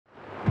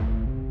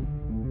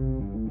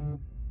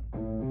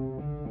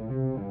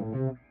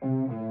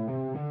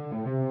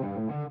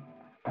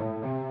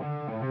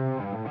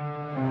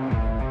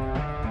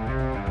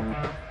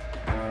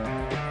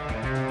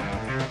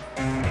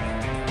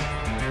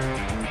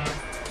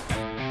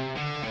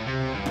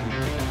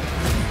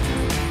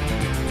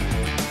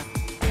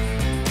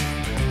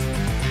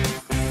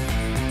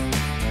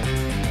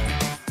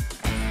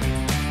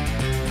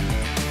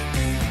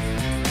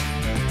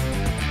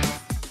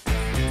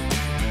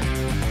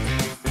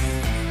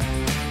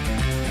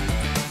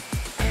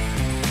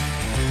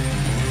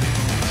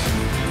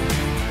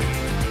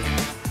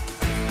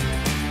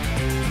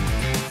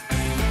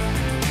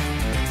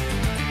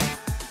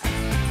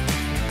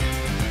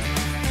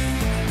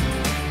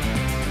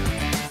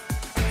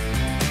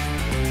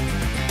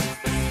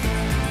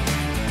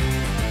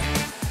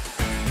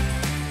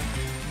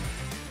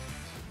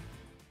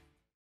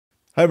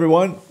Hi,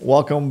 everyone.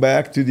 Welcome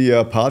back to the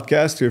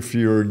podcast. If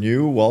you're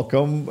new,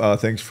 welcome.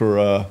 Thanks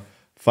for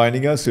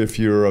finding us. If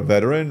you're a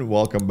veteran,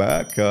 welcome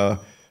back.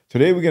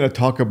 Today, we're going to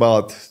talk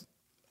about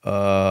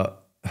the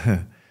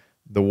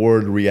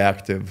word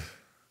reactive.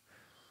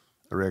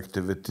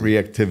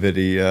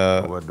 Reactivity.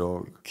 Of a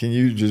dog. Can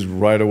you just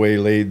right away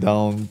lay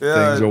down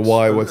things or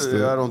why? What's the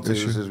I don't think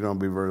issue? this is going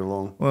to be very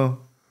long. Well,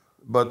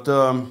 But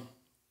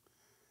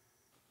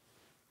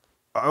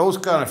I was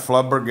kind of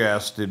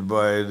flabbergasted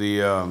by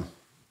the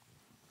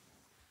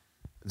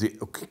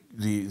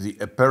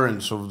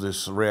appearance of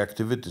this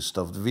reactivity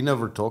stuff. We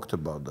never talked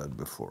about that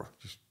before.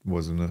 just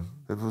wasn't a...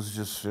 It was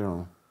just,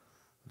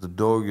 the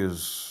dog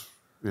is,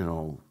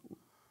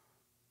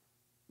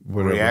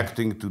 Whatever.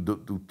 reacting to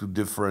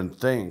different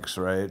things,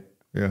 right?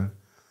 Yeah.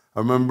 I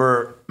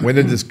remember, When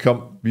did this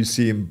come? You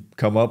see him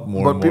come up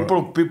more but and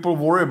more? people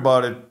worry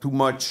about it too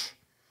much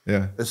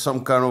Yeah. as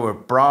some kind of a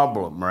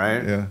problem,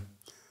 right? Yeah.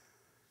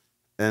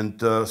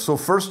 And so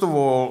first of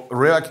all,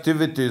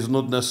 reactivity is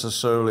not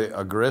necessarily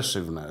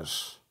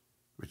aggressiveness,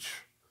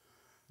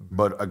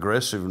 but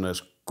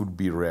aggressiveness could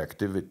be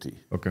reactivity.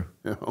 Okay.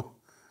 So...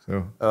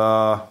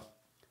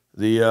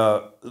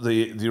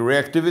 The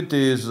reactivity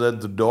is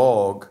that the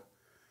dog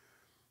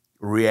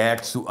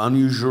reacts to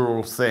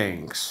unusual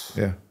things,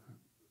 Yeah.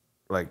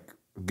 like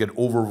get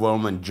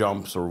overwhelmed and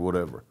jumps or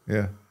whatever.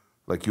 Yeah.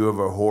 Like you have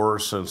a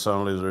horse and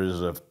suddenly there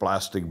is a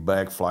plastic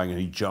bag flying and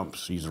he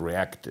jumps. He's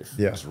reactive.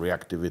 Yeah. It's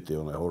reactivity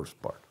on the horse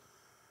part.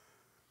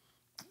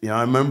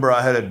 I remember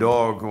I had a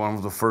dog, one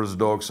of the first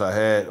dogs I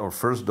had, or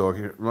first dog,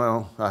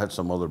 well, I had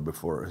some other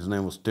before. His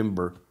name was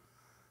Timber.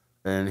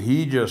 And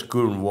he just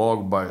couldn't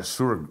walk by a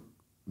sewer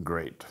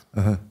grate.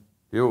 Uh-huh.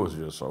 It was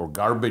just, or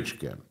garbage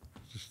can.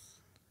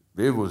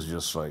 It was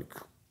just like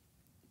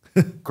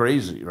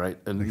crazy, right?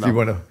 And If you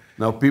wanna...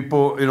 now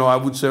people, I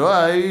would say,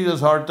 well, he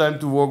has a hard time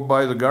to walk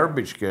by the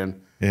garbage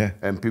can. Yeah.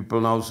 And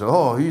people now say,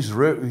 oh, he's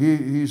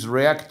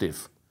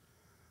reactive.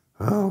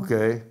 Oh,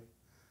 okay,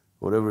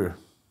 whatever,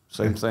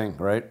 same thing,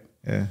 right?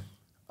 Yeah.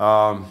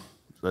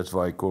 That's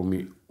why I call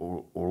me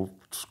old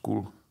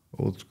school.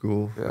 Old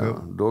school. Yeah, Yep.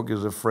 dog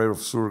is afraid of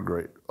sewer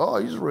grate. Oh,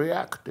 he's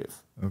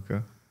reactive.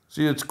 Okay.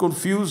 See, it's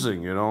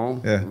confusing,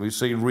 Yeah. We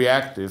say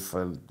reactive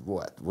and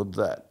what? What's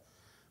that?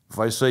 If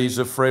I say he's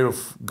afraid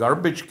of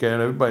garbage can,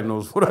 everybody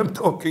knows what I'm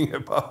talking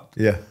about.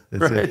 Yeah.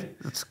 That's Right? it.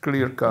 It's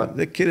clear cut.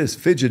 The kid is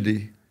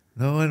fidgety.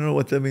 No, I don't know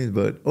what that means,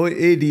 but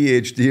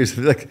ADHD or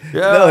something like.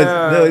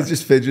 Yeah, No, it's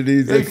just fidgety.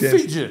 He's He like,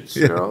 can't- fidgets,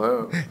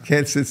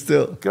 Can't sit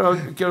still.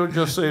 Cannot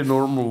just say a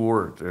normal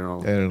word, I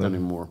don't know.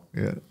 anymore.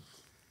 Yeah.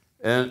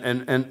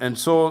 And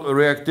so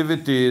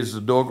reactivity is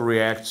the dog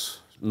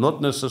reacts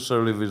not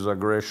necessarily with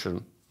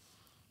aggression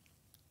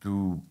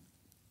to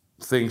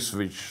things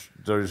which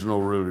there is no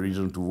real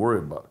reason to worry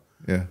about.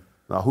 Yeah.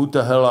 Now, who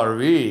the hell are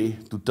we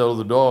to tell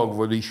the dog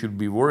what he should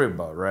be worried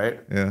about,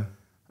 right? Yeah.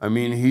 I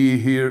mean,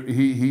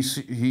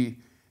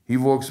 he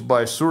walks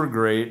by sewer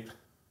grate,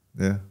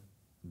 Yeah.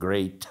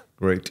 great,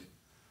 Great.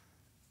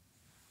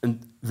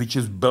 and which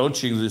is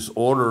belching this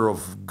odor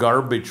of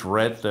garbage,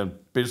 rat, and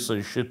piss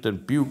and shit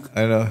and puke.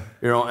 I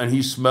know. And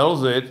he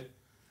smells it.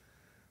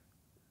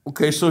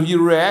 Okay, so he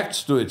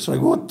reacts to it. It's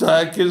like, what the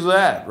heck is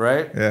that,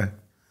 right? Yeah.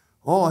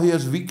 Oh, he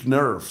has weak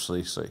nerves,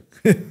 they say.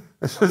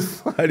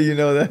 How do you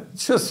know that?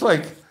 It's just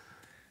like,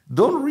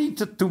 don't read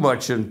too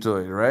much into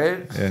it,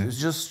 right? Yeah. It's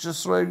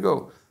just let it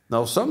go.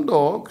 Now, some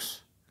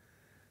dogs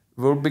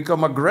will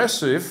become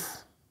aggressive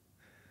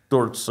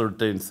towards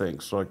certain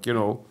things, like,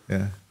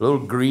 Yeah. little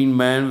green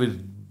man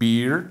with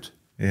beard,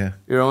 Yeah.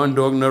 and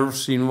dog never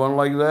seen one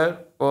like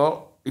that.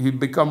 Well, he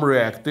become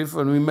reactive,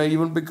 and we may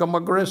even become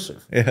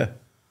aggressive. Yeah.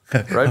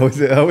 Right?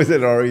 I was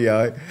at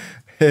REI,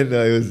 and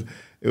it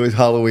was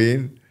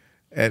Halloween,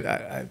 and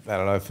I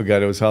don't know, I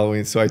forgot it was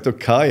Halloween, so I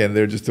took Kai in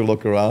there just to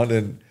look around,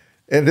 and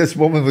this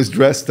woman was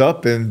dressed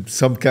up in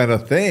some kind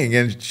of thing,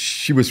 and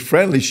she was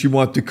friendly. She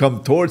wanted to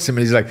come towards him,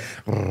 and he's like,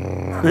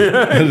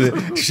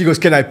 she goes,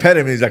 "Can I pet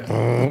him?" And he's like,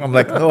 I'm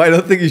like, "No, I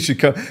don't think you should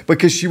come,"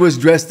 because she was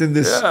dressed in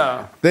this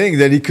Yeah. thing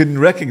that he couldn't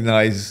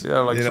recognize. Yeah,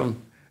 like you know? some.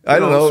 I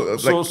don't know.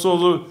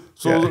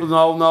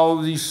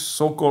 Now these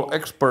so-called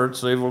experts,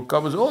 they will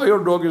come and say, "Oh,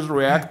 your dog is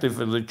reactive,"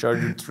 and they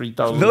charge you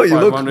 $3,500. No, you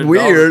looked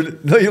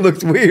weird. No, you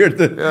looked weird.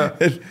 Yeah,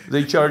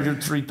 they charge you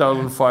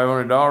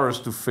 $3,500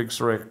 to fix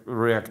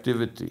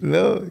reactivity.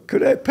 No,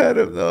 could I pet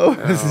him? No,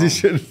 you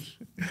shouldn't.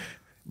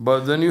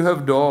 But then you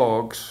have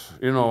dogs,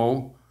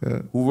 who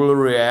will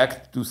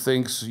react to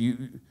things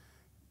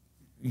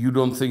you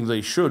don't think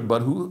they should.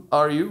 But who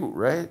are you,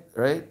 right?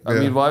 Right? I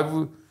mean, why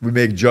would we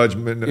make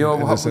judgment? you know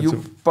in how the sense you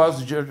of,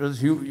 pass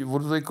judgments?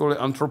 What do they call it?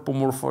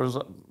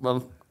 Anthropomorphizing. Well,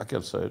 I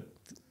can't say it.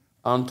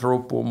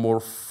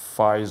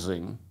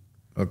 Anthropomorphizing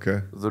okay.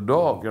 the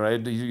dog,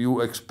 right? You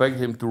expect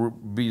him to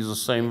be the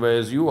same way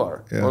as you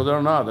are, Yeah. or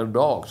they're not. They're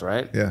dogs,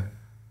 right? Yeah.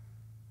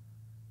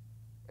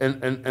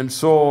 And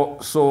so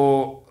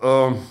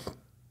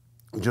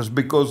just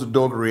because the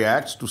dog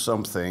reacts to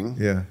something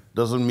Yeah.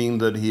 doesn't mean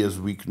that he has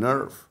weak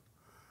nerve.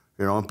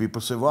 And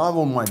people say, well, I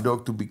want my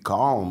dog to be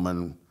calm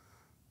and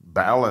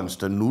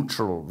balanced and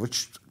neutral,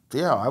 which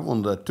yeah, I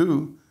want that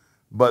too,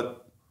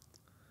 but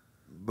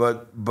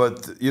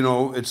you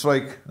know, it's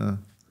like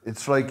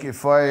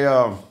if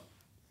I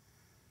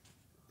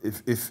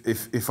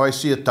if I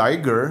see a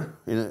tiger,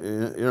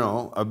 you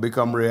know, I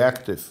become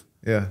reactive.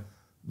 Yeah.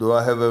 Do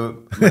I have a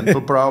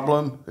mental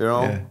problem? You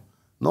know, Yeah.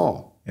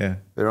 no. Yeah.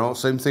 You know,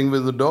 same thing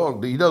with the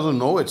dog. He doesn't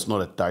know it's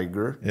not a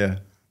tiger. Yeah.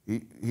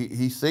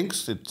 He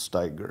thinks it's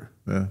tiger.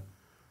 Yeah.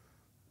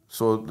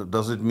 So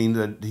does it mean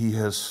that he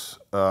has,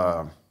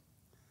 Yeah.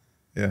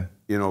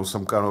 you know,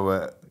 some kind of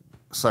a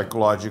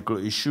psychological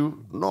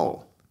issue?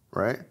 No,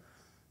 right?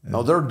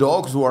 Now, there are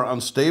dogs who are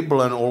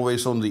unstable and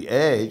always on the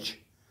edge,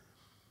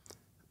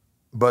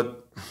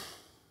 but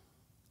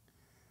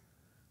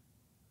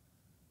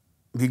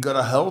we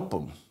gotta help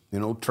them. You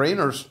know,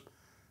 trainers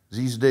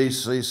these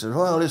days, they say,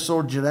 well, it's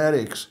all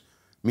genetics,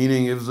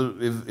 meaning if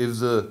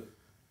the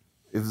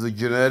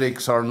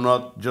genetics are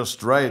not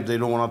just right, they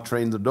don't want to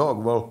train the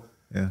dog. Well,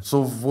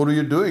 so what are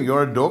you doing?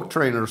 You're a dog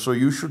trainer, so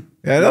you should.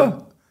 Yeah, I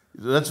know.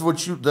 That's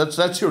that's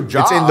your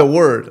job. It's in the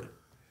word.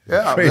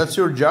 Yeah, that's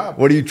your job.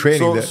 What are you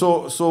training?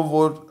 So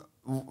what?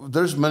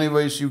 There's many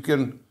ways you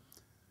can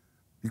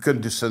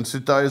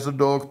desensitize the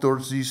dog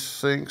towards these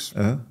things.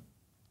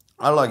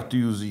 I like to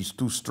use these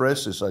two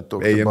stresses. I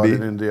talked about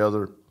it in the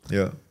other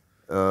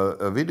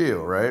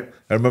video, right?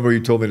 I remember you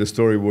told me the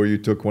story where you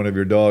took one of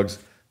your dogs.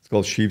 It's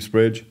called Sheep's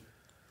Bridge.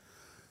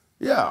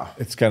 Yeah.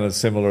 It's kind of a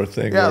similar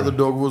thing. Yeah, the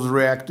dog was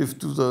reactive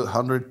to the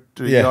 100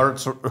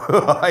 yards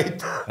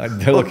height.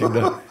 They're looking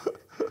down.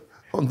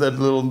 On that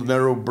little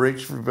narrow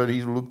bridge, but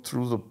he looked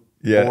through the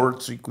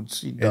boards, he could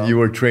see down. And you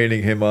were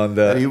training him on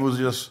that. And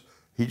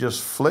he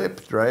just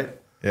flipped, right?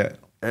 Yeah.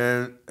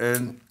 And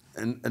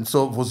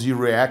so was he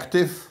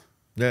reactive?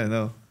 Yeah,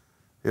 no.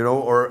 You know,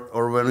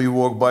 or when you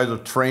walk by the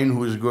train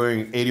who is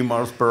going 80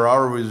 miles per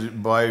hour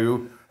by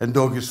you, and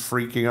dog is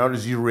freaking out,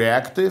 is he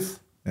reactive?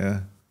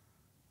 Yeah.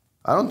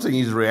 I don't think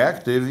he's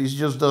reactive. He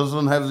just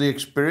doesn't have the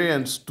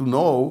experience to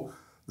know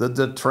that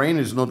the train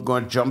is not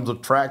going to jump the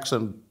tracks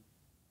and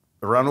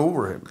run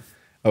over him.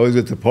 I was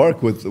at the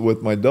park with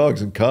my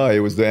dogs and Kai.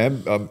 It was the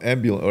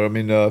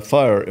ambulance,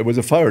 fire. It was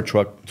a fire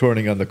truck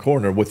turning on the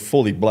corner with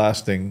fully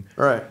blasting.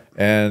 Right.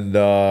 And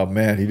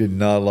man, he did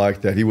not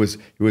like that. He was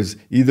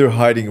either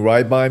hiding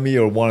right by me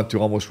or wanted to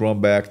almost run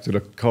back to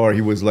the car.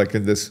 He was like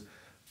in this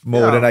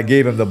mode, and I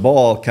gave him the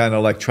ball, kind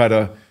of like try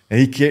to. And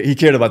he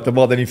cared about the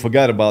ball, then he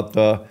forgot about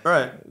the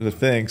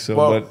thing. So,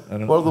 but I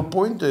don't know. Well, the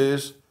point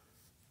is,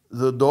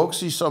 the dog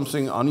sees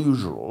something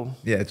unusual.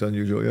 Yeah, it's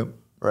unusual. Yep.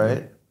 Right.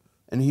 Yeah.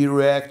 And he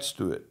reacts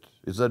to it.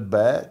 Is that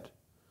bad?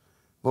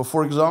 Well,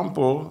 for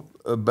example,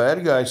 a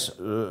bad guy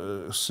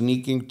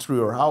sneaking through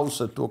your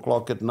house at 2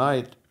 o'clock at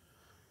night,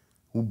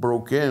 who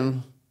broke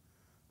in,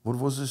 what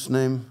was his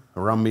name?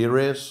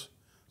 Ramirez,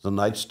 the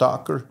Night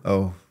Stalker.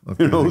 Oh,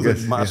 okay. You know, the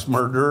mass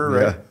murderer,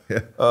 right?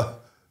 Yeah.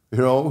 You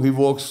know, he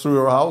walks through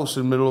your house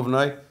in the middle of the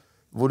night.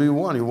 What do you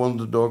want? You want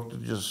the dog to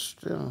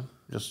just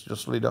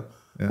lay down.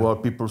 Yeah. Well,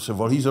 people say,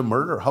 well, he's a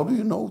murderer. How do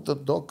you know the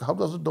dog? How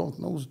does a dog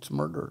know it's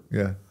murder?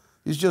 Yeah.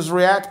 He's just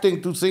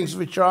reacting to things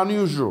which are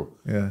unusual.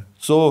 Yeah.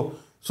 So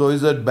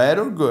is that bad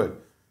or good?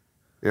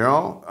 You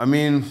know, I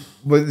mean.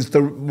 But it's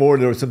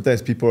there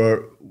sometimes people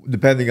are,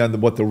 depending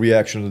on what the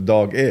reaction of the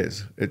dog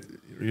is.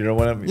 You know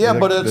what I mean? Yeah,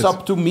 but it's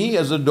up to me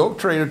as a dog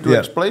trainer to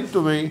explain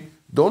to me,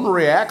 don't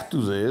react to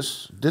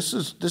this. This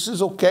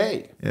is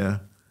okay. Yeah.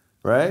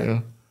 Right?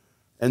 Yeah.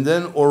 And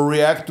then, or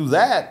react to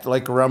that,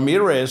 like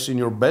Ramirez in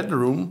your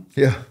bedroom.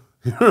 Yeah.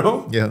 You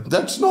know? Yeah.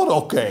 That's not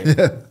okay.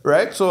 Yeah.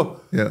 Right? So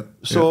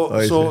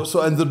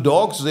and the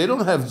dogs, they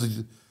don't have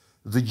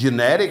the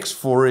genetics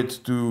for it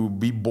to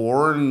be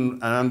born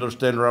and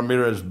understand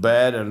Ramirez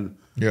bad and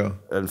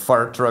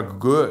fire truck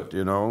good,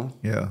 you know?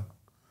 Yeah.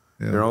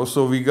 You know,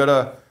 so we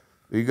gotta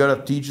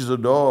teach the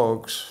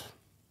dogs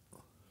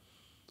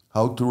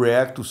how to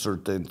react to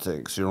certain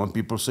things. You know, and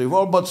people say,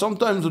 well, but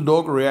sometimes the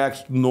dog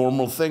reacts to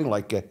normal thing,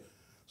 like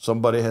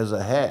somebody has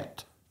a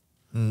hat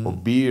or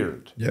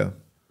beard. Yeah.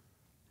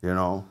 You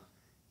know?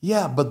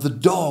 Yeah, but the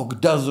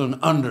dog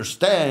doesn't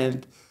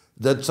understand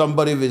that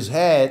somebody with his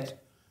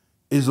hat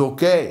is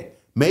okay.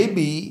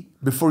 Maybe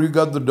before you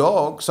got the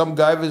dog, some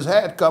guy with his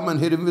hat come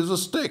and hit him with a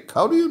stick.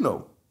 How do you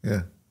know?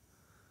 Yeah.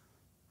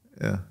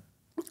 Yeah.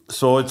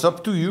 So it's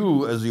up to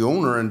you as the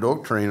owner and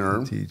dog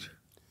trainer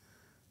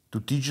to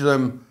teach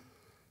them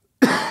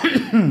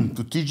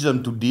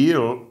to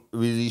deal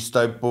with these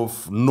type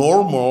of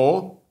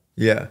normal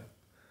things,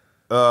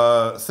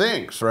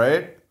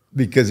 right?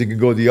 Because it can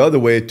go the other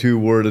way too,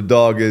 where the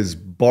dog is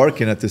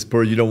barking at this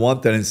bird. You don't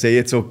want that and say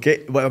it's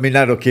okay. Well, I mean,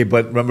 not okay,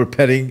 but remember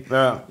petting.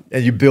 Yeah.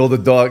 And you build a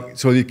dog,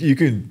 so you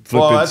can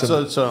flip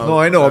it. No,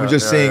 I know. I'm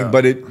just saying,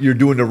 but you're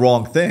doing the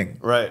wrong thing.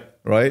 Right.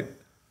 Right.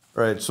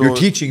 Right. So you're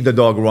teaching the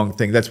dog wrong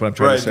thing. That's what I'm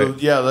trying to say. So,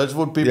 yeah, that's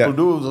what people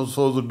do.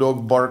 So the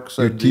dog barks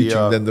at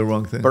them the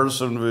wrong thing.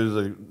 Person with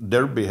a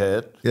derby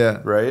hat.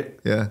 Yeah. Right.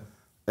 Yeah.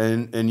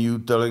 And you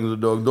telling the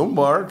dog, don't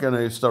bark, and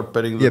they start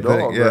petting the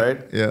dog,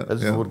 right? Yeah.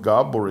 That's what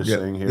Gabor is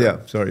saying here.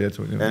 Yeah, sorry, that's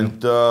what you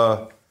mean.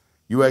 And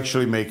you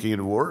actually making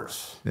it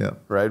worse. Yeah.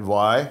 Right?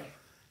 Why?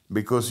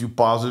 because you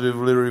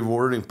positively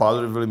rewarding,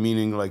 positively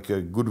meaning like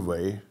a good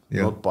way,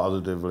 Yeah. not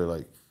positively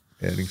like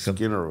Adding something.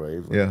 Skinner way.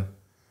 But Yeah.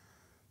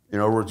 in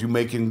other words, you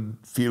making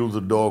feel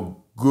the dog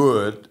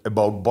good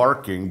about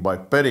barking by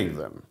petting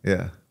them.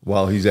 Yeah.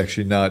 While he's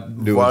actually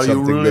not doing While you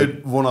something really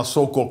that, want to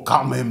so-called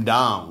calm him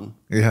down,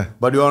 yeah.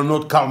 but you are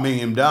not calming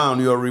him down,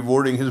 you are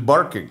rewarding his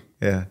barking.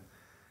 Yeah.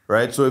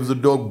 Right? So if the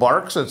dog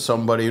barks at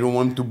somebody, you don't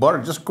want him to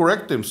bark, just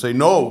correct him. Say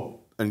no,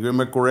 and give him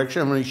a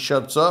correction. When he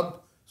shuts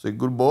up, say,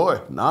 good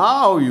boy.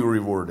 Now you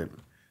reward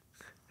him.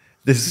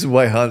 This is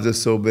why Hans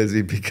is so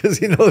busy, because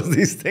he knows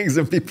these things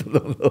and people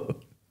don't know.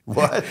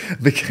 What?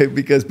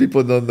 Because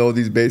people don't know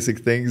these basic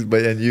things,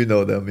 and you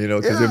know them,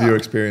 because of Yeah. your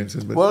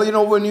experiences. But, Well,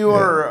 when you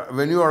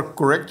are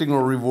correcting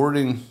or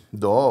rewarding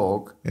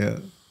dog, yeah.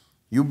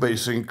 you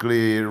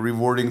basically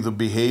rewarding the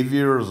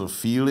behaviors, the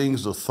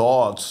feelings, the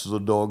thoughts the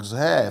dogs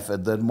have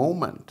at that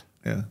moment.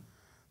 Yeah.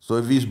 So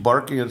if he's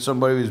barking at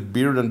somebody with his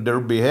beard and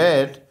derby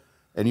head,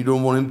 and you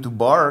don't want him to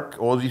bark,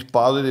 all these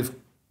positive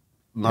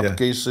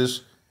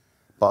nutcases,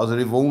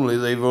 positive only,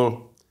 they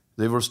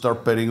will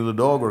start petting the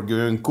dog or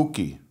giving him a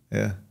cookie.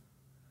 Yeah.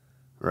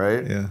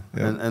 Right? Yeah.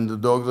 And the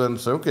dog then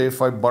say, okay,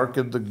 if I bark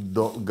at the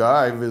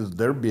guy with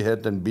derby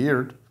head and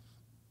beard,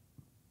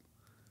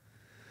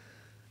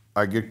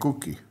 I get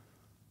cookie.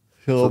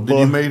 So did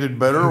you make it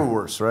better or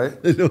worse, right?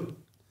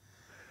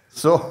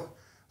 So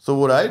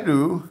what I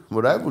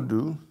would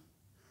do,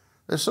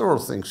 there's several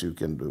things you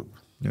can do.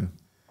 Yeah.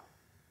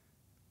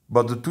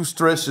 But the two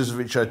stresses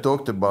which I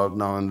talked about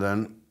now and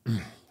then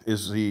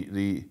is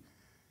the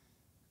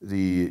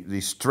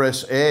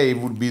stress A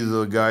would be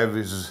the guy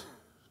with,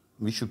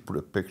 we should put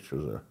a picture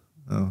there.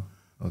 Oh,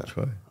 I'll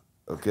try.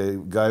 Okay,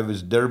 guy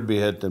with derby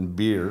head and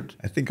beard.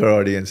 I think our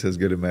audience has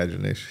good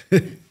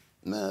imagination.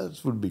 Nah,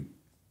 this would be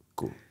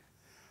cool.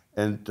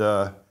 And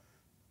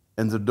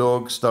the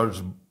dog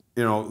starts,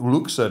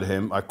 looks at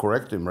him. I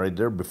correct him right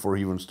there before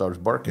he even starts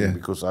barking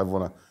because I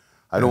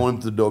don't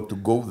want the dog to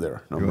go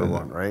there, number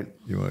one, right?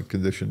 You want to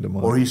condition them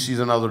on. Or he sees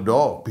another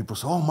dog. People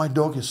say, oh, my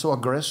dog is so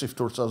aggressive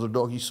towards other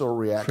dog. He's so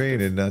reactive.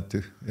 Train it not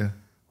to, yeah.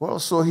 Well,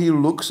 so he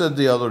looks at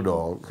the other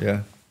dog.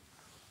 Yeah.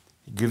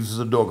 He gives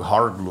the dog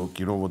hard look.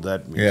 You know what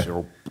that means.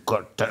 Yeah.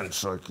 Got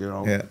tense, like,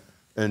 Yeah.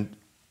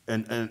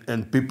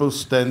 And people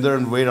stand there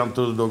and wait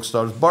until the dog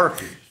starts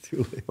barking.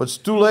 Too late. But it's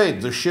too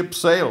late. The ship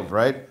sailed,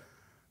 right?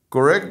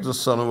 Correct the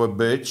son of a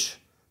bitch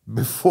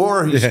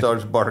before he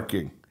starts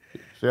barking.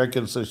 See, I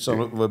can say son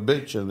of a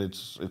bitch and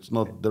it's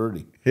not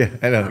dirty. Yeah,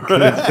 I know,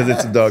 because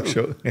it's a dog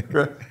show.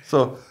 Right?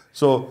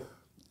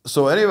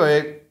 So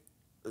anyway,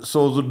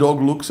 so the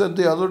dog looks at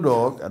the other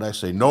dog and I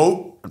say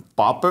no and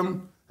pop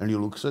him and he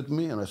looks at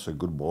me and I say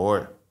good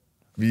boy.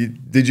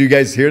 Did you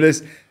guys hear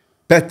this?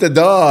 Pet the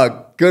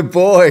dog. Good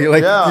boy.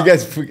 Like, you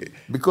guys forget.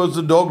 Because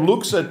the dog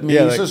looks at me,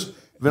 Yeah, he says,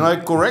 when I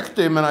correct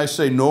him and I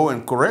say no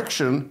and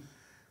correction,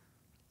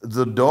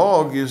 the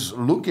dog is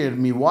looking at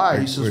me. Why?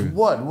 He says,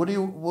 what?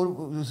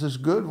 Is this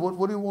good?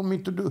 What do you want me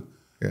to do?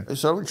 Yeah. I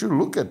said, I want you to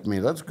look at me.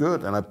 That's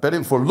good. And I pet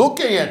him for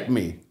looking at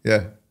me.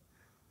 Yeah.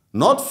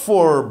 Not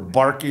for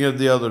barking at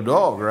the other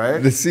dog,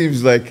 right? This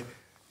seems like,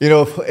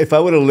 if I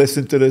would have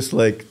listened to this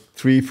like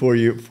 4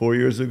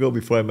 years ago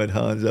before I met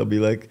Hans, I'd be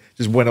like,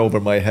 just went over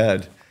my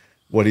head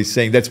what he's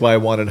saying. That's why I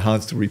wanted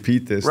Hans to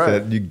repeat this. Right.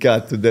 That you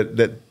got to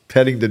that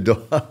petting the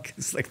dog.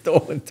 It's like no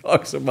one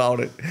talks about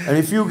it. And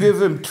if you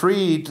give him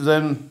treat,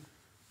 then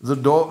the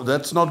dog,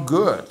 that's not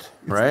good,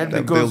 right?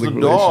 Because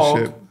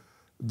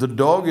the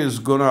dog is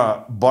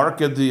gonna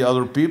bark at the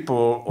other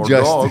people or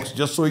dogs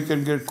just so he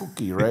can get a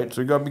cookie, right?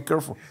 So you gotta be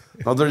careful.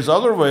 Now there's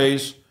other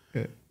ways.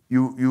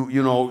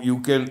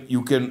 You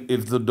can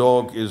if the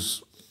dog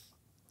is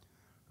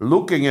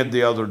looking at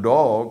the other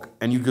dog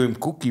and you give him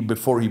cookie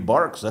before he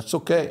barks, that's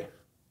okay.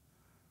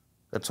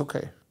 That's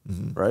okay,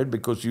 right?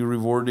 Because you're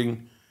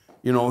rewarding.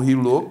 He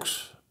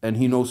looks and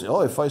he knows,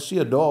 oh, if I see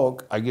a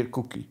dog, I get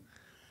cookie.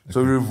 So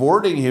you're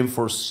rewarding him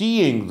for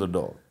seeing the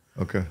dog.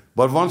 Okay.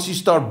 But once he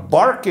starts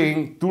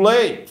barking, too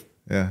late.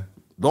 Yeah.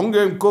 Don't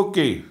give him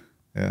cookie.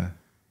 Yeah.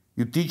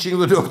 You're teaching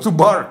the dog to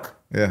bark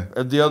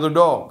at the other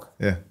dog.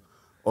 Yeah.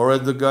 Or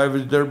at the guy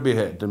with derby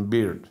head and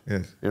beard.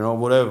 Yes.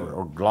 Whatever.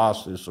 Or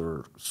glasses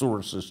or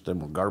sewer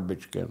system or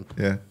garbage can.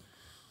 Yeah.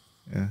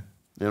 Yeah.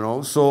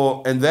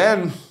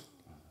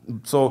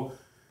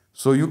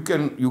 So you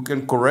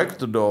can correct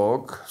the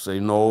dog, say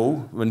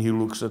no when he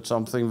looks at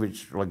something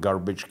which like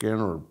garbage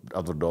can or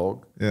other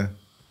dog. Yeah.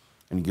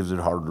 And he gives it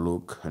a hard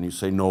look and you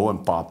say no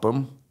and pop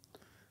him.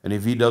 And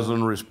if he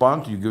doesn't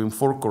respond, you give him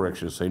 4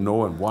 corrections. Say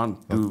no and 1,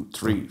 2,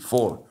 3,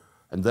 4.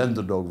 And then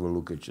the dog will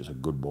look at you and say,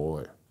 good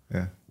boy.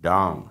 Yeah.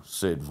 Down.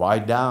 Sit. Why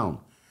down?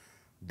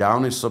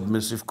 Down is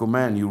submissive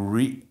command. You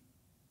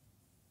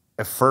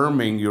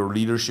reaffirming your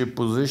leadership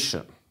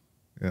position.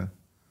 Yeah.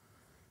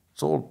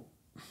 It's all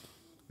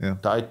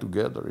tied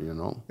together,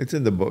 It's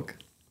in the book.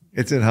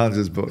 It's in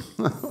Hans's book.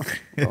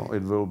 No,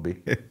 it will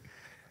be.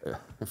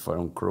 If I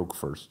don't croak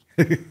first.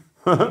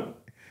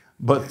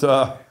 But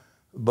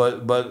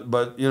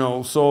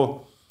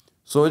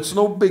so it's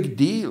no big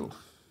deal.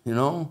 you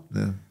know?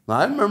 Yeah. Now,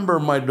 I remember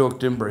my dog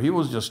Timber, he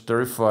was just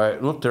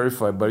terrified, not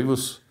terrified, but he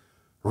was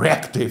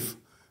reactive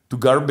to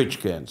garbage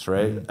cans,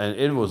 right? And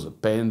it was a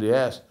pain in the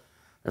ass.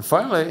 And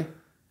finally,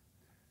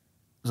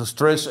 the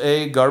stress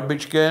A,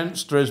 garbage can,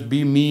 stress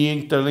B,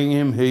 me telling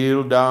him,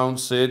 heel, down,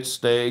 sit,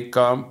 stay,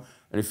 come.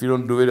 And if you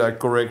don't do it, I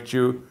correct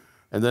you.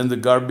 And then the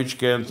garbage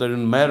cans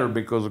didn't matter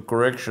because the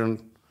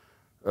correction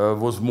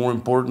was more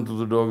important to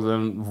the dog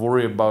than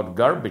worry about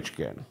garbage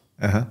can,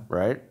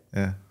 right?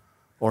 Yeah.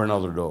 Or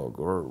another dog,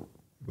 or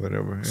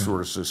Whatever. Yeah.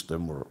 sewer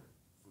system, or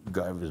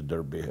guy with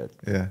derby head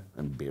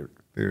and beard.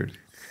 Beard.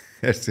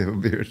 Has to have a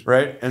beard.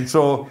 Right? And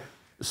so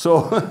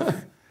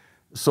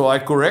I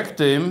correct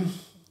him,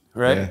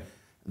 right? Yeah.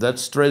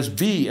 That's stress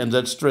B, and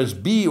that stress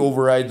B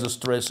overrides the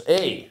stress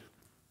A.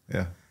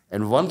 Yeah.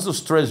 And once the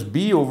stress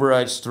B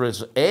overrides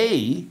stress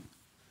A,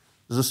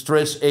 the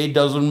stress A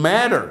doesn't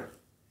matter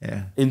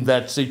in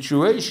that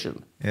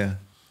situation. Yeah.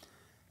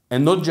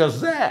 And not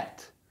just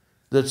that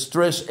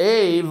stress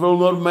A will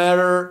not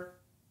matter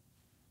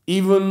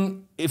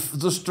even if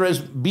the stress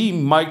B,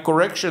 my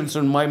corrections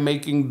and my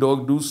making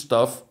dog do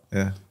stuff,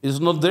 is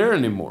not there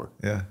anymore.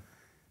 Yeah.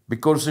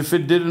 Because if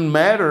it didn't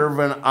matter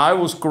when I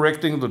was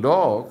correcting the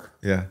dog,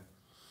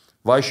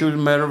 why should it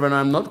matter when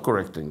I'm not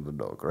correcting the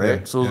dog,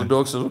 right? Yeah, So the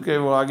dog says, okay,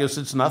 well, I guess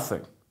it's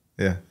nothing.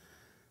 Yeah.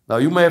 Now,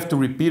 you may have to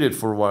repeat it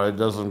for a while. It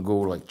doesn't go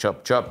like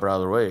chop, chop right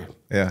away.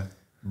 Yeah.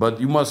 But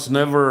you must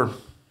never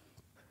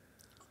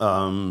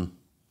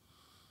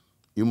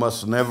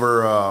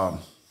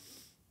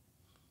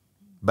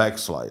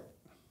backslide.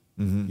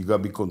 You got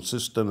to be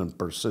consistent and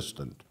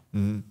persistent.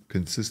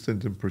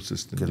 Consistent and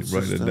persistent.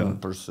 Consistent Write it down.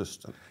 and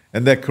persistent.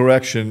 And that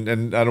correction,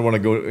 and I don't want to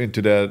go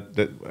into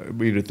that.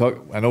 We either talk.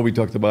 I know we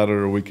talked about it,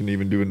 or we can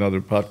even do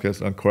another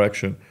podcast on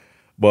correction.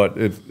 But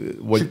if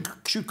what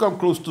should come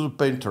close to the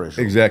pain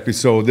threshold. Exactly.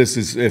 So this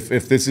is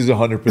if this is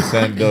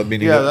 100%,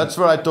 meaning that's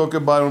what I talk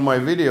about in my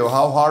video.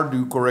 How hard do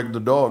you correct the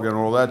dog and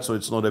all that, so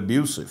it's not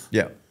abusive.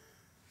 Yeah.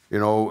 You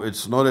know,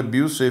 it's not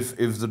abusive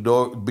if the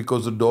dog,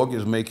 because the dog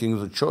is making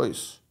the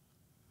choice.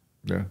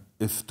 Yeah.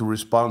 If to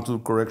respond to the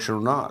correction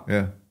or not.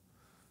 Yeah.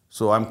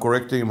 So I'm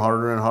correcting him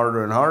harder and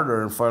harder and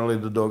harder, and finally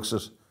the dog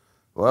says,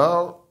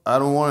 well, I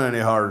don't want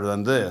any harder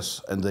than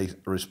this, and they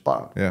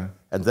respond. Yeah.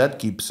 And that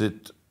keeps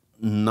it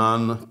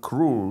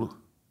non-cruel.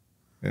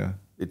 Yeah.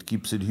 It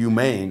keeps it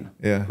humane.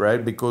 Yeah.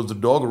 Right? Because the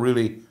dog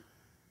really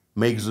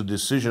makes the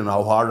decision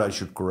how hard I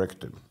should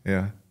correct him.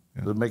 Yeah.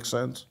 Does that make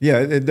sense? Yeah,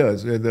 it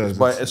does. It does. It's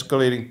by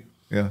escalating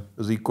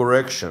the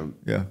correction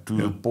to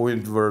the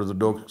point where the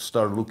dog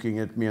start looking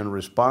at me and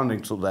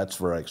responding, so that's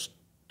where I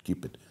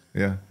keep it.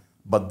 Yeah.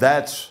 But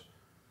that's,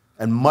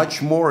 and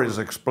much more is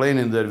explained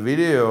in that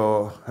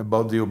video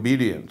about the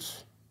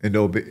obedience. In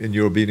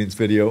your obedience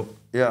video.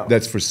 Yeah.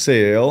 That's for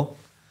sale.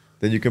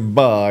 That you can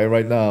buy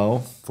right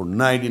now. For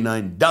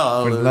 $99.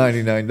 For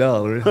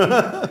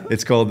 $99.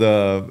 It's called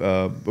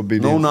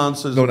obedience. No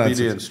nonsense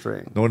obedience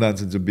training. No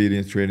nonsense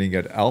obedience training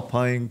at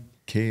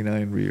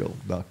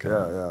alpinec9real.com.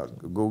 Yeah.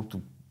 Go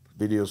to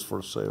videos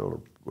for sale or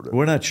whatever.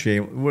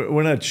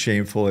 We're not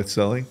shameful at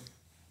selling.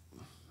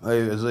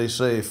 Hey, as they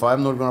say, if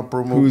I'm not going to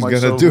promote Who's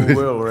myself, gonna do who it?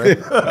 will, right?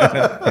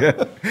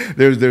 Yeah.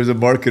 There's a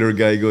marketer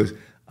guy. He goes,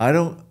 I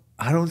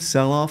don't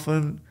sell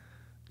often,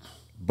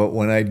 but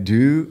when I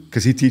do,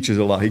 because he teaches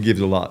a lot, he gives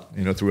a lot,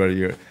 throughout a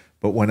year.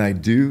 But when I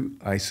do,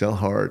 I sell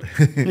hard.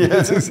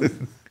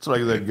 It's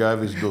like that guy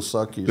with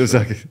Dosaki.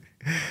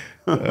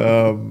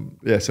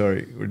 Yeah,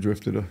 sorry, we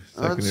drifted a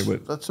second here,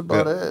 but that's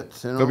about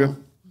it. Okay.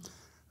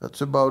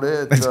 That's about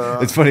it.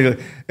 It's funny.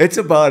 It's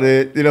about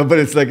it, but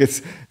it's like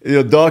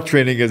dog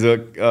training is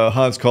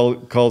Hans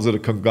calls it a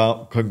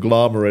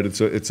conglomerate.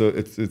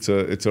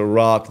 It's a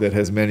rock that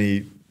has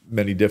many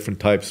different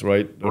types,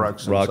 right?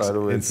 Rocks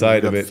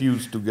inside of it,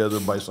 fused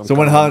together by some. So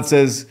when Hans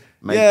says,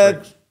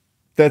 matrix. "Yeah,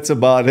 that's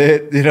about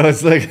it,"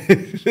 it's like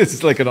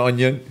it's like an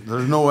onion.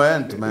 There's no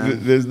end,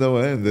 man. There's no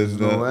end. There's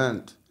no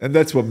end. And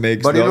that's what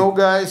makes. But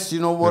guys,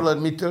 what? Let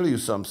me tell you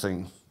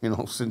something.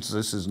 Since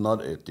this is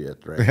not it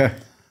yet, right?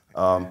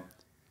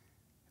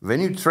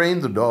 When you train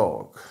the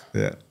dog,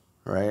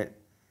 right,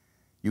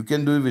 you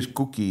can do it with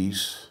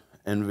cookies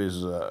and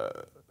with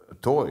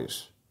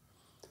toys,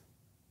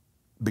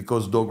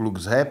 because dog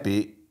looks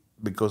happy,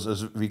 because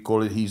as we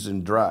call it, he's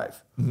in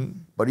drive.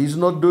 But he's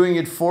not doing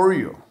it for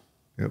you.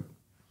 Yep.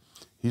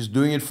 He's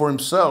doing it for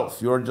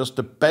himself. You're just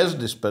a pest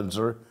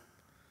dispenser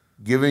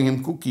giving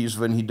him cookies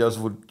when he does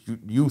what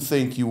you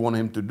think you want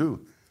him to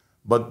do.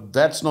 But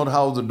that's not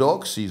how the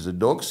dog sees it.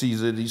 Dog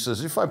sees it, he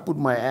says, if I put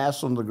my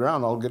ass on the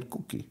ground, I'll get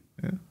cookie.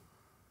 Yeah.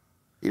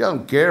 He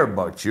doesn't care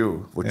about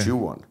you, what you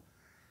want.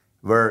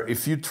 Where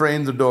if you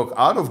train the dog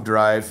out of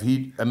drive,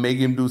 and make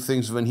him do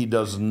things when he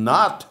does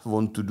not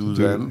want to do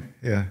them,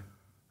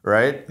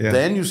 right? Yeah.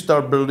 Then you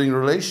start building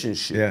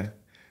relationship. Yeah.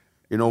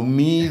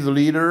 Me, the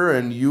leader,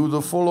 and you,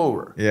 the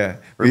follower. Yeah.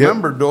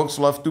 Remember, dogs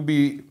love to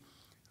be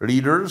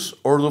leaders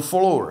or the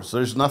followers.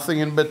 There's nothing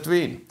in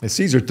between. And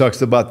Caesar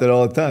talks about that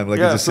all the time.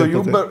 Like it's a so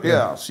simple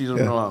thing. Caesar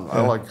Milan.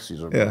 I like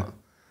Caesar Milan.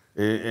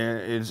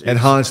 And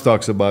Hans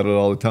talks about it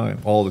all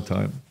the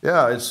time.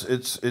 Yeah, it's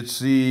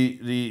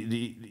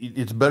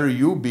better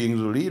you being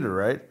the leader,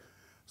 right?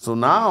 So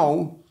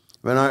now,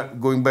 when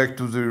going back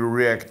to the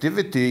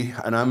reactivity,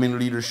 and I'm in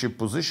leadership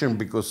position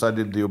because I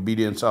did the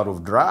obedience out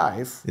of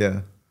drive.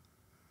 Yeah.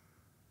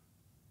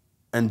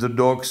 And the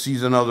dog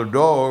sees another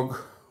dog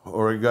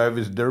or a guy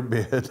with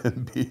derby head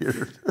and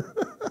beard.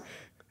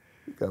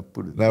 You gotta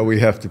put it. Now we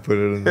have to put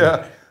it in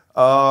there.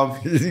 Yeah.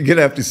 You're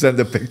gonna have to send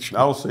a picture.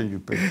 I'll send you a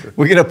picture.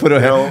 We're gonna put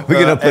a.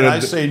 And I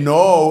say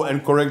no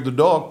and correct the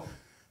dog.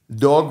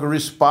 Dog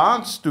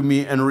responds to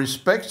me and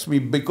respects me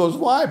because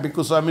why?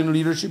 Because I'm in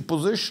leadership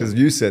position. Because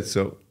you said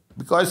so.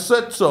 Because I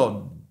said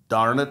so.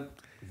 Darn it.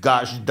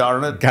 Gosh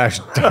darn it. Gosh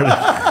darn it.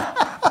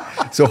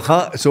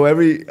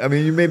 I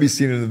mean, you may be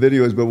seeing it in the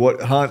videos, but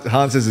what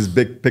Hans has his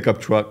big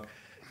pickup truck,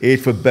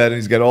 8-foot bed, and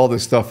he's got all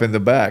this stuff in the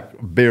back,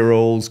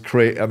 barrels,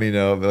 crates,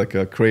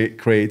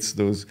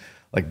 those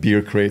like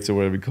beer crates or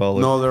whatever you call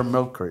it. No, they're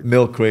milk crates.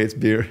 Milk crates,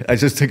 beer. I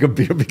just take a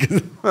beer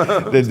because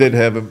they did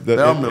have them. They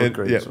are milk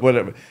crates. Yeah,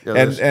 whatever.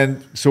 Yeah,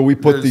 and so we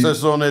put it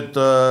says on it,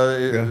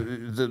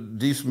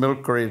 these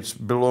milk crates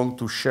belong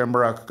to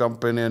Shamrock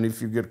Company, and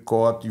if you get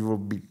caught, you will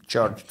be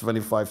charged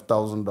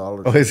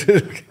 $25,000. Oh, is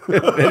it?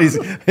 And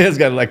he's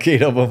got like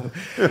 8 of them.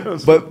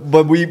 But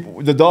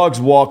the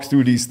dogs walk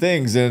through these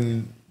things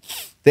and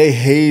they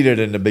hate it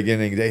in the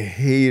beginning. They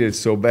hate it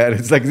so bad.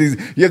 It's like you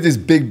have these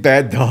big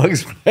bad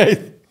dogs, right?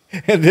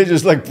 And they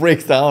just like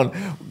break down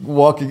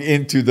walking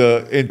into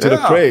the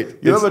crate.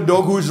 You have a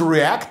dog who's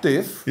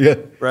reactive,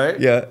 right?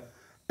 Yeah.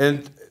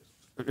 And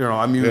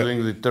I'm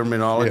using the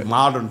terminology,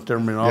 modern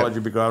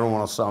terminology, because I don't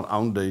want to sound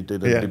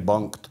outdated and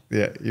debunked.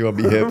 Yeah, you want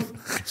to be hip.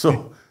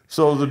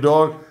 So the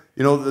dog,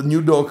 the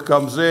new dog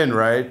comes in,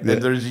 right? And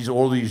there's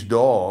all these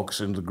dogs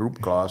in the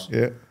group class.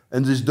 Yeah.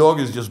 And this dog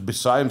is just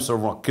beside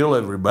himself, want to kill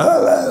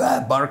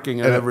everybody,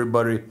 barking at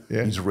everybody.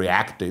 Yeah. He's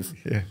reactive.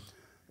 Yeah.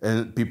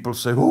 And people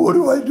say, well, what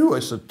do I do? I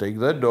said, take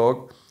that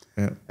dog.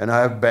 Yeah. And I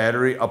have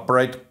battery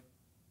upright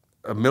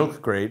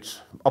milk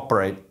crates,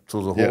 upright,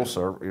 so the holes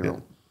are,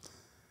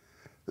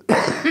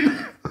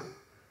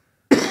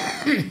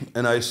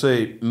 And I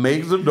say,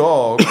 make the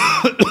dog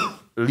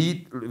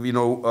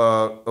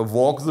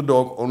walk the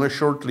dog on a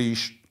short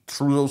leash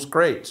through those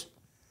crates.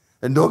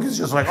 And dog is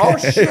just like, oh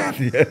shit,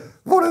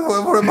 what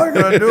am I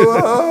gonna do?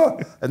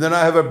 And then I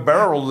have a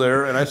barrel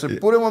there, and I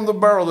said, put him on the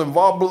barrel and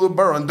wobble the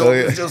barrel. And dog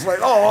is just like,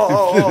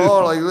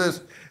 oh, like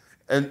this.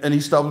 And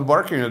he stops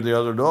barking at the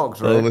other dogs,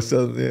 right? All of a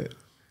sudden, yeah.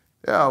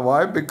 Yeah,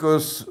 why?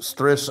 Because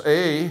stress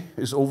A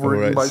is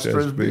overridden by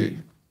stress B.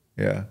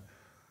 Yeah,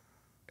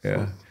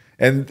 yeah.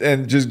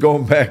 And just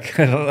going back,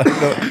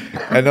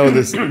 I know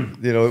this,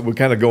 we're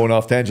kind of going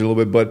off tangent a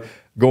little bit, but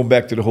going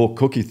back to the whole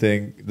cookie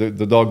thing,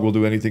 the dog will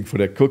do anything for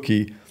that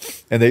cookie.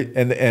 And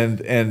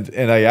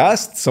I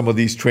asked some of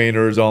these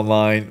trainers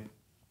online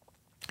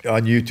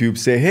on YouTube,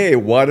 say, hey,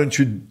 why don't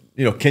you,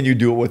 can you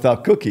do it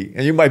without cookie?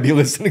 And you might be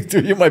listening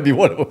to, you might be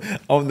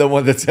I'm the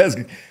one that's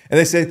asking. And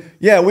they said,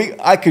 yeah,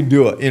 I could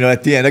do it,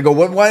 at the end. I go,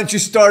 well, why don't you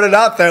start it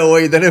out that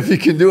way then if you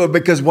can do it?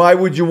 Because why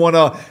would you want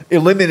to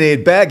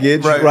eliminate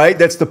baggage, right?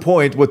 That's the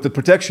point with the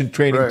protection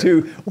training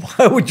too.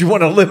 Why would you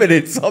want to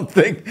eliminate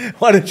something?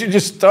 Why don't you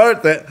just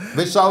start that?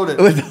 Without it.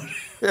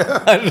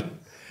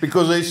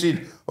 Because they see,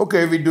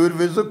 okay, we do it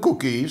with the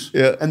cookies,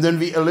 and then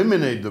we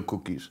eliminate the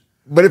cookies.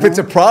 But if it's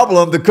a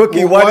problem, the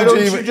cookie, why don't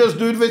you just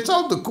do it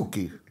without the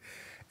cookie?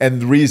 And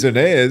the reason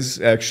is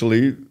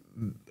actually,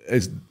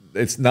 it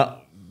has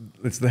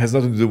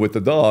nothing to do with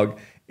the dog.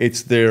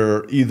 It's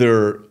their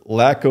either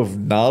lack of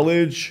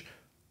knowledge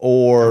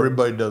or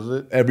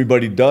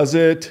everybody does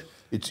it.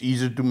 It's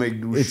easy to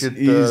make shit.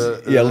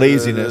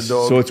 Laziness.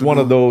 So it's one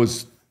of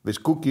those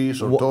with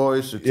cookies or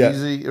toys. It's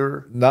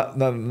easier. Not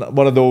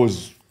one of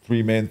those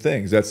 3 main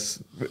things.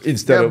 That's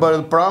instead of. But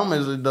the problem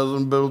is it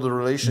doesn't build a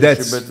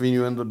relationship between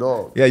you and the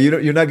dog. Yeah,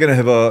 you're not gonna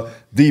have a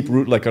deep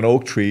root like an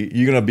oak tree.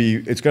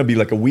 It's gonna be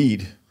like a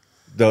weed.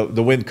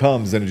 The wind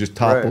comes and it just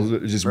topples.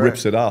 It just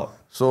rips it out.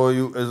 So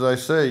as I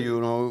say, you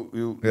want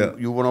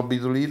to be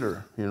the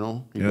leader.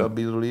 You gotta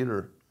be the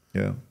leader.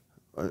 Yeah.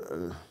 Like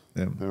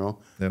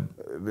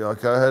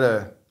I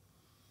had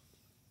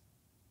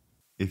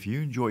If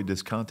you enjoyed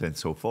this content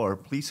so far,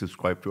 please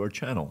subscribe to our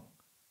channel.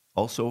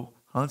 Also,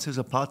 Hans has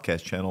a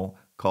podcast channel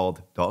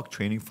called Dog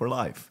Training for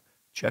Life.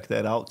 Check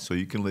that out so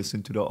you can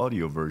listen to the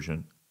audio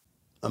version.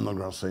 I'm not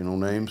going to say no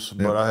names,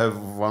 but I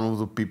have one of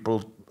the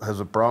people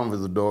has a problem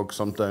with the dog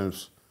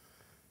sometimes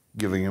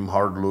giving him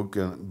hard look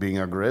and being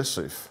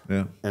aggressive.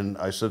 Yeah. And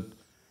I said,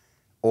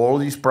 all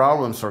these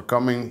problems are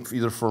coming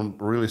either from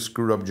really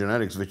screwed up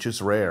genetics, which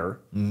is rare,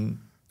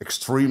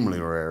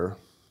 extremely rare.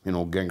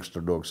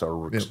 Gangster dogs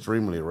are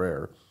extremely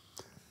rare.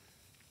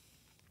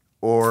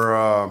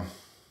 Or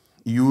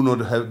you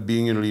not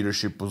being in a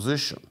leadership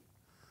position.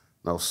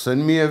 Now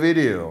send me a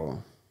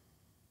video,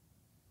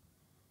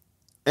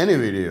 any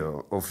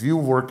video of you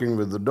working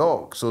with the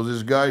dog. So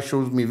this guy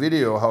shows me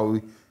video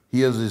how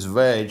he has his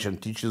veg and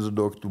teaches the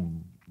dog to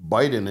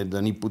bite in it.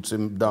 Then he puts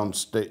him down,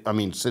 stay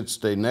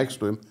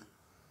next to him,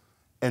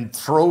 and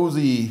throw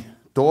the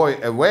toy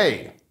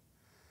away.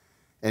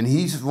 And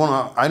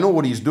I know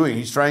what he's doing.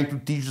 He's trying to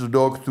teach the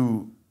dog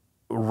to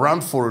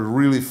run for it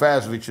really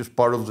fast, which is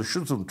part of the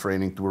Schutzhund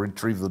training, to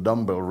retrieve the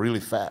dumbbell really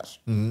fast.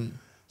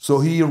 So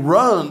he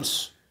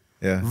runs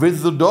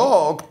with the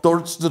dog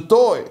towards the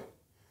toy.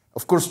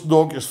 Of course, the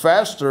dog is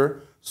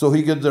faster, so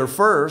he gets there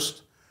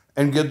first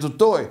and gets the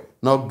toy.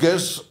 Now,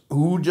 guess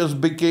who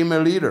just became a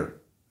leader?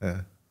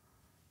 Yeah.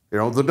 You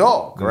know, the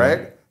dog,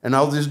 right? And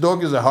now this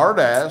dog is a hard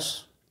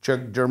ass,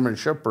 Czech German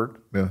Shepherd,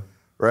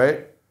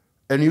 right?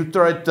 And you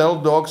try to tell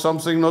dog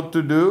something not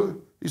to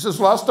do. He says,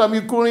 last time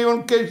you couldn't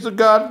even catch the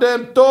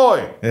goddamn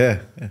toy.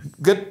 Yeah.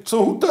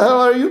 So who the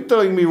hell are you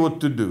telling me what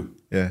to do?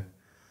 Yeah.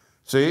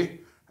 See?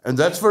 And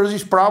that's where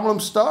these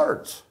problems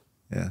start.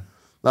 Yeah.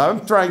 Now,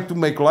 I'm trying to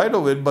make light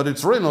of it, but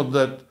it's really not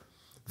that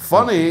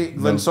funny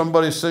when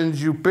somebody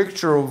sends you a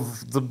picture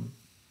of the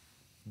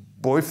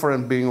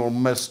boyfriend being all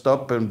messed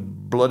up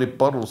and bloody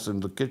puddles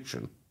in the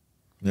kitchen.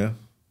 Yeah.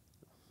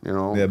 You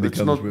know? Yeah, it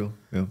becomes real.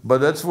 Yeah. But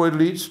that's what it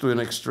leads to in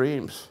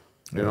extremes.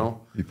 You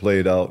know? You play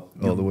it out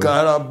all the way. You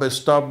gotta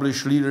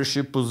establish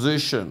leadership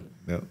position.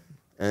 Yeah.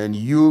 And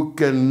you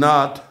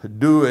cannot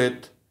do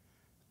it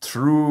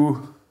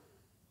through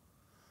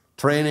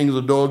training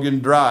the dog in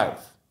drive.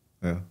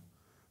 Yeah.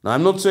 Now,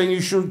 I'm not saying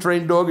you shouldn't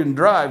train dog in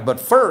drive, but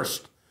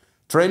first,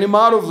 train him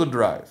out of the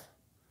drive.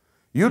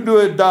 You do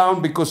it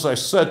down because I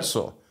said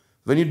so.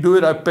 When you do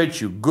it, I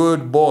pet you.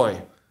 Good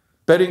boy.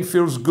 Petting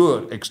feels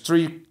good.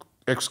 Excretes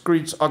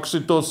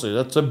oxytocin.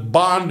 That's a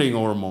bonding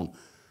hormone.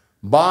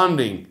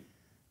 Bonding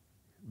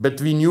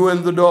between you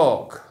and the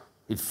dog.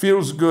 It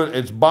feels good.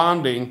 It's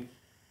bonding.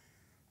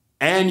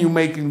 And you're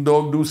making the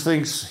dog do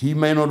things he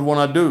may not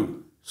want to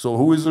do. So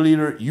who is the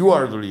leader? You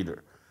are the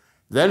leader.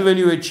 Then when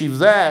you achieve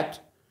that,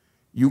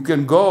 you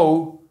can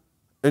go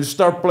and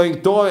start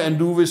playing toy and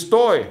do with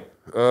toy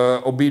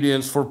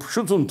obedience for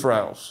Schutzhund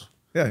trials.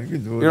 Yeah, you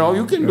can do it. You know,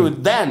 you can do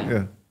it then.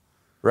 Yeah.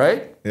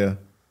 Right? Yeah.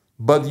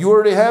 But you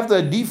already have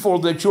that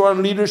default that you are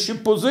in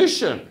leadership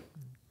position.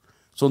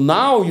 So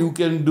now you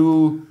can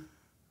do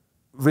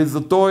with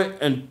the toy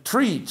and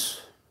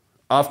treats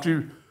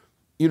after,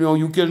 you know,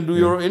 you can do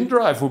your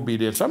in-drive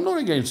obedience. I'm not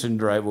against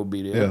in-drive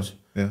obedience.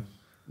 Yeah.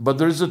 But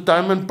there's a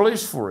time and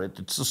place for it.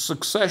 It's a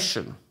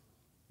succession.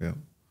 Yeah.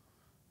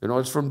 You know,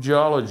 it's from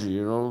geology,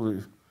 you know,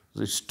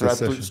 it's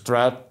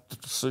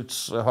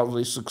how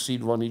they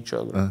succeed on each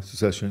other.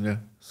 Succession, yeah.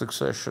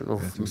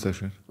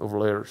 Succession of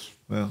layers.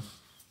 Yeah.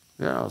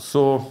 Yeah,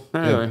 so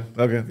anyway.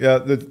 Yeah. Okay,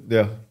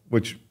 yeah,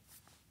 which,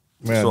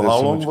 man. So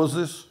how long was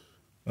this?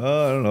 I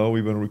don't know,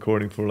 we've been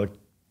recording for like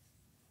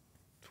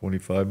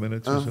 25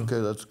 minutes or so. Okay,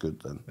 that's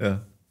good then. Yeah.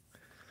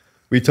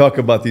 We talk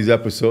about these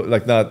episodes,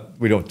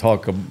 we don't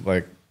talk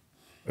like,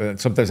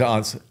 sometimes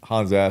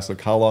Hans asks,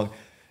 like, how long?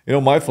 You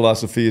know, my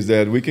philosophy is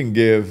that we can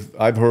give,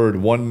 I've heard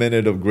 1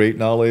 minute of great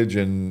knowledge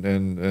and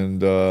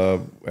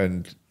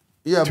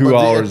yeah, 2 but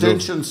hours the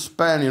attention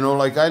span, you know,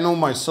 like I know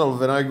myself,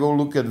 when I go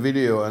look at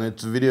video and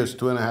video is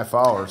 2.5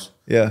 hours.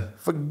 Yeah.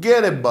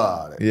 Forget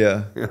about it.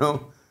 Yeah. You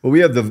know? Well, we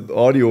have the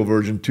audio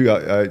version too.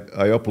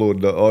 I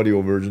upload the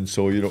audio version,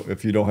 so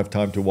if you don't have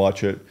time to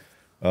watch it,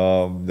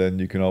 then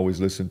you can always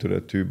listen to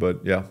that too.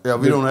 But yeah. Yeah,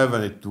 we don't have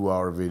any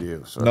 2-hour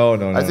videos. So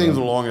No. I think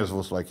the longest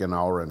was like 1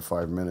 hour and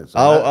 5 minutes.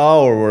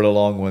 Hour were the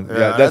long one.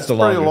 Yeah, that's the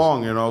longest. pretty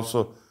long, you know.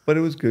 So. But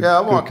it was good. Yeah,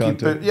 I want to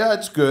keep it. Yeah,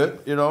 it's good,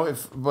 you know.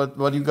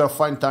 But you gotta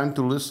find time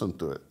to listen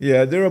to it.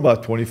 Yeah, they're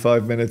about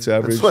 25 minutes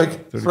average. It's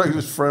like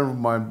this friend of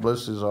mine,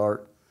 bless his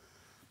heart.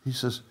 He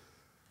says,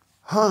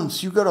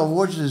 Hans, you gotta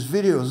watch these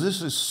videos.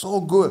 This is so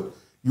good.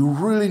 You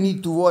really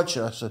need to watch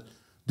it. I said,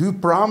 do you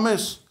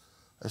promise?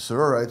 I said,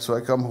 all right. So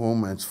I come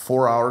home and it's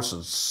 4 hours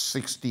and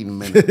 16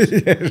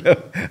 minutes.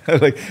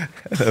 Like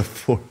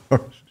 4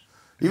 hours.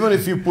 Even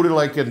if you put it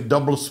like in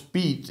double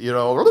speed, you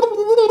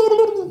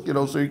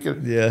know, so you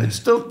can. Yeah. It's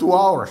still 2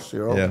 hours, you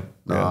know. Yeah.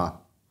 Nah. Yeah.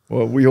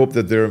 Well, we hope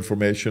that they're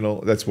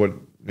informational. That's what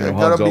It Hans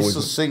gotta be always.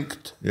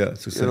 succinct. Yeah,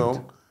 succinct. You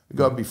know, it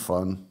gotta be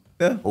fun.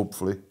 Yeah.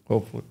 Hopefully.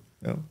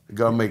 Yeah.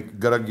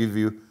 Gotta give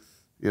you,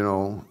 you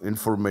know,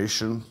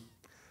 information.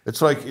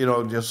 It's like, you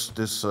know, just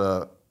this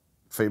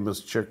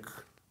famous Czech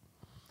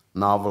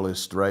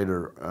novelist,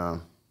 writer,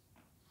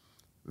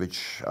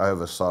 which I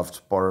have a soft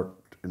spot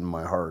in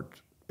my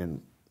heart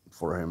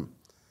for him,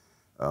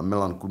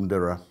 Milan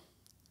Kundera.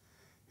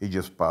 He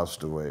just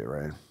passed away,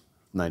 right?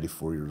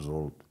 94 years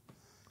old.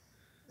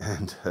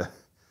 And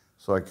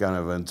so I kind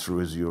of went through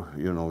his,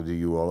 the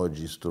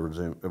eulogies towards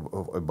him,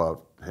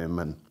 about him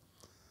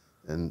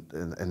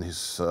and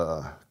his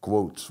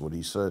quotes, what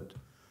he said.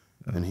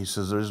 And he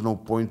says, there's no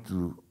point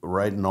to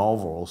write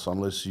novels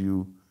unless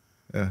you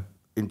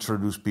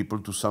introduce people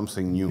to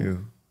something new,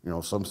 you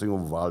know, something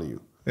of value.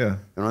 Yeah.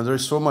 You know,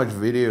 there's so much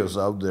videos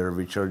out there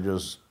which are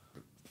just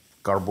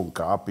carbon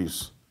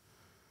copies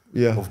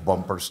of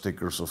bumper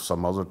stickers of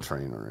some other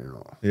trainer, you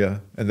know. Yeah,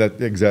 and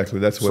that's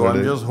what it is. So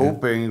I'm just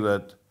hoping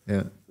that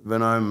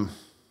when I'm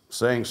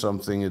saying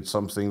something, it's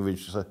something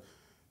which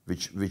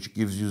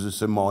gives you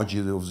this emoji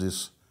of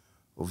this.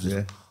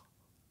 Yeah,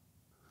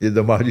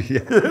 the emoji.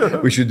 Yeah.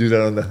 We should do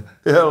that on the.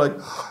 Yeah, like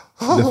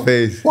The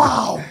face.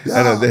 Wow.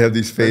 I know they have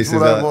these faces.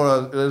 That's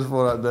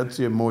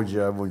the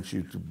emoji I want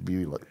you to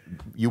be like.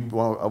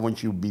 I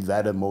want you to be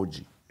that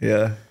emoji.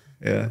 Yeah,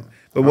 yeah.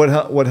 But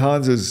what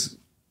Hans is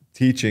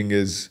teaching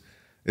is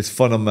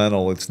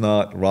fundamental. It's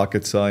not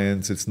rocket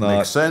science. It's not.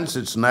 Makes sense.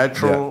 It's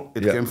natural.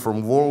 It came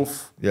from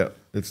wolf. Yeah,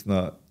 it's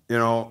not. You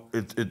know,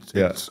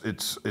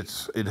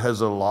 it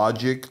has a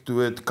logic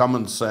to it,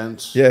 common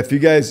sense. Yeah, if you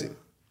guys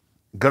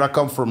gotta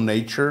come from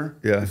nature.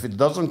 Yeah. If it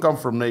doesn't come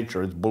from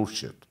nature, it's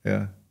bullshit.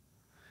 Yeah.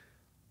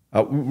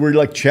 We're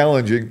like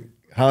challenging,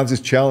 Hans is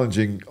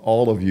challenging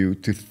all of you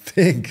to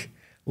think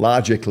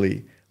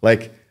logically.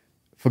 Like,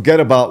 forget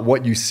about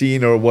what you've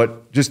seen or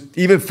just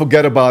even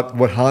forget about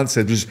what Hans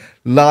said. Just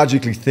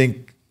logically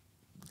think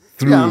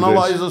through this.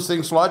 Analyze those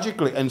things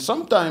logically. And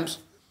sometimes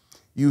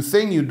you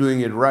think you're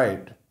doing it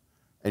right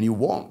and you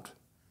won't.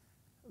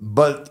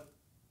 But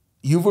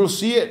you will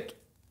see it.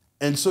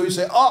 And so you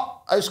say,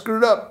 oh, I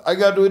screwed up. I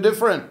got to do it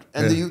different.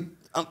 And then you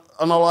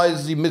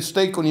analyze the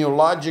mistake on your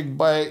logic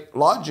by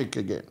logic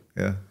again.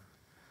 Yeah.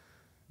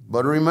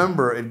 But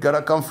remember, it got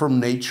to come from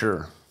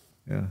nature.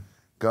 Yeah.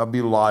 Got to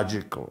be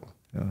logical.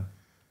 Yeah.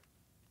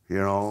 You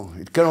know,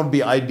 it cannot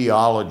be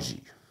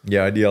ideology.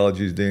 Yeah,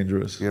 ideology is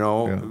dangerous. You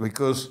know,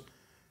 because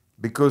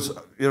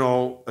you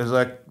know, as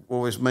I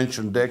always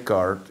mention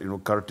Descartes, you know,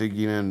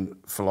 Cartesian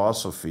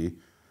philosophy,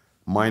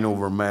 mind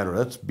over matter.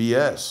 That's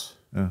BS.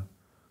 Yeah.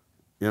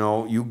 You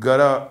know, you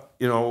gotta,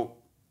 you know,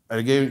 and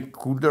again,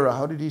 Kudera,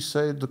 how did he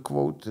say the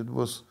quote? It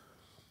was,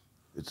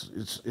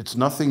 it's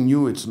nothing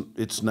new.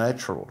 It's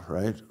natural,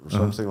 right, or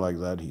something like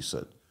that. He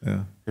said.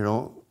 Yeah. You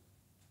know,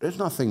 there's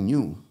nothing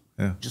new.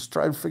 Yeah. Just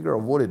try to figure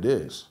out what it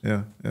is.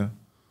 Yeah. Yeah.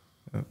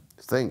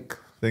 Think.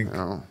 Think. You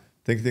know.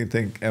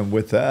 Think. And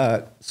with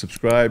that,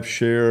 subscribe,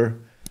 share,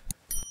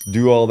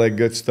 do all that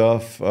good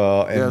stuff.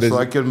 And so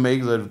I can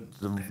make the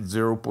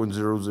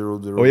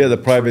 0.000. Oh yeah, the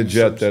private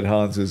jet that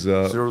Hans is.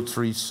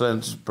 0.03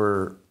 cents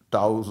per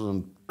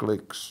 1,000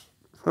 clicks.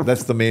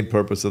 That's the main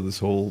purpose of this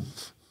whole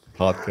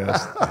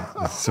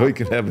podcast, so he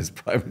can have his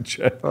private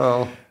jet.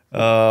 Well,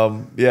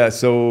 yeah.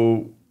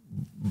 So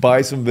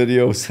buy some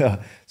videos.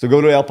 So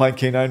go to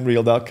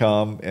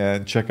alpinecaninreal.com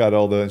and check out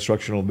all the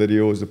instructional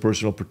videos, the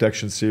personal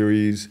protection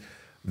series,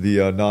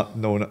 the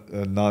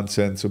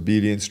nonsense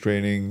obedience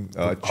training.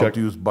 how Check to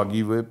use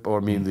buggy whip, or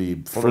I mean the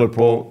fuller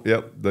pole.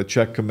 Yep. The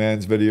check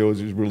commands videos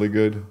is really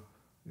good.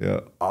 Yeah.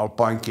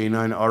 Alpine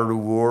Canine Art of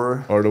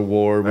War. Art of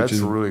War, which That's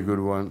is a really good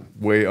one.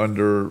 way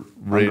underrated.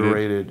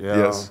 Underrated, yeah.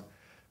 Yes.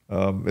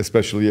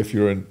 Especially if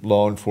you're in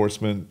law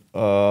enforcement,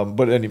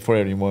 but for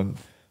anyone.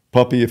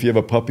 Puppy, if you have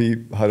a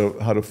puppy, how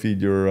to feed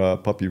your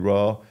puppy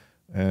raw,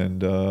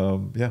 and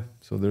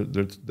so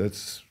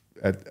that's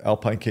at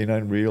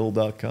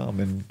alpinecaninreal.com,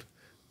 and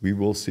we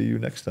will see you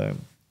next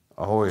time.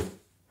 Ahoy.